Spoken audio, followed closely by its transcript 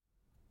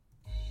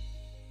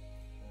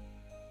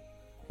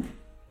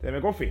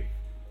teeme kohvi,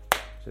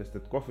 sest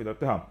et kohvi tuleb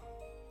teha.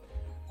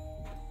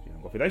 Siin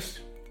on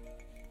kohvitass.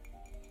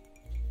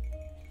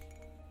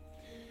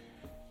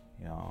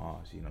 Ja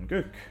siin on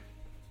köök.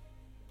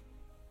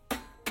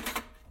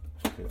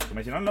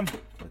 Võtame masina alla,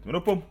 võtame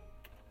nuppu.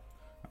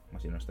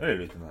 Masinast ära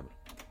lülitan vahepeal.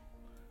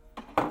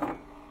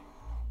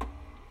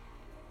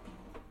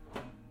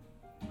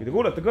 Kui te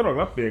kuulete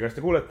kõrvaklappi, kas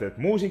te kuulete, et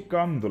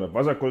muusika tuleb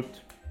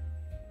vasakult?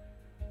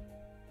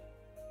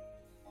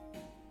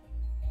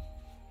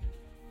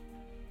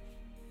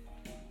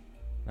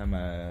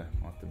 Lähme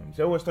vaatame, mis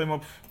õues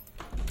toimub.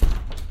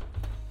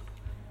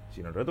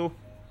 Siin on rõdu.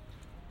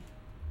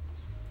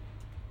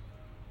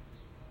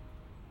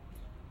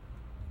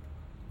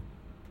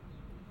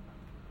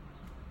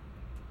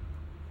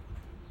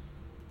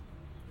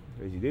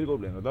 Vesi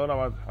tilgub, lennud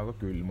laulavad, aga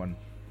külm on.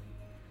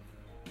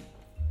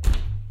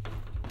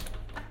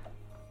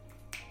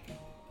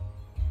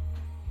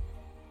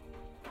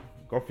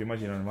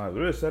 Kohvimasin on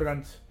vahepeal üles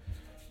särganud.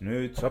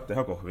 Nüüd saab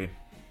teha kohvi.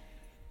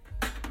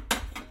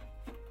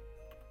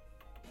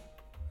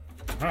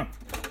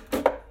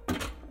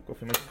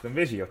 Kohvimasist on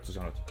vesi otsa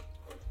saanud.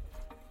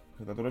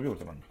 Seda tuleb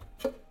juurde panna.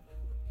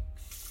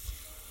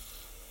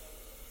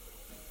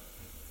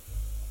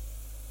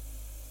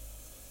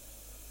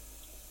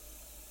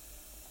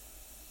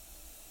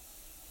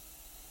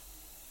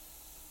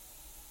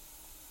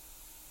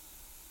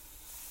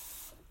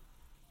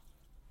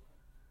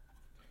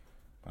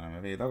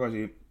 Paneme vee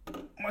tagasi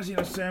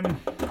masinasse.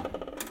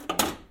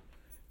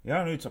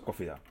 Ja nüüd saab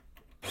kohvi teha.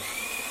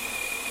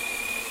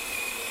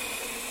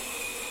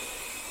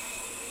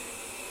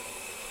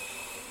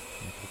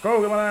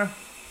 Kaugemale.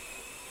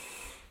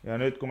 Ja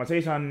nüüd, kui ma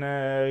seisan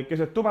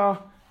keset tuba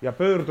ja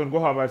pöördun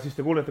koha peal, siis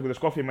te kuulete, kuidas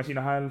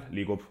kohvimasina hääl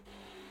liigub.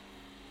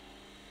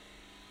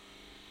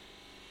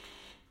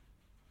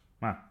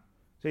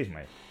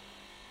 Seisma ei.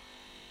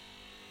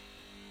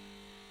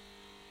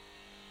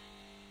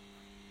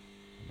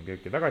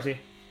 Kööki tagasi.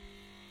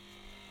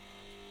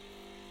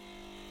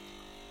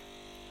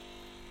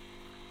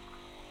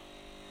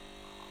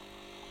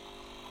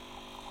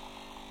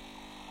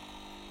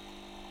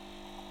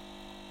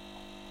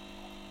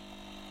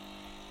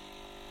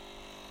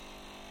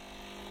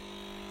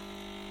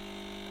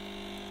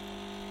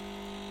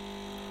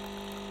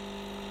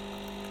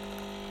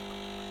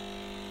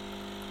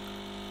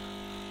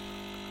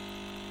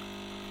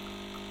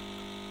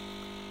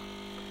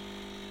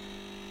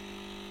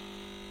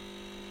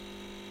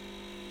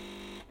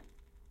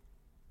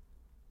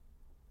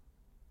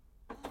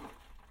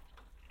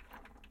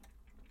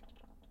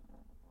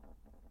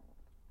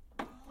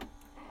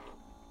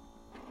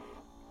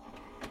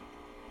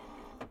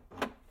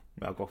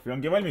 Ja kohvi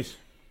ongi valmis.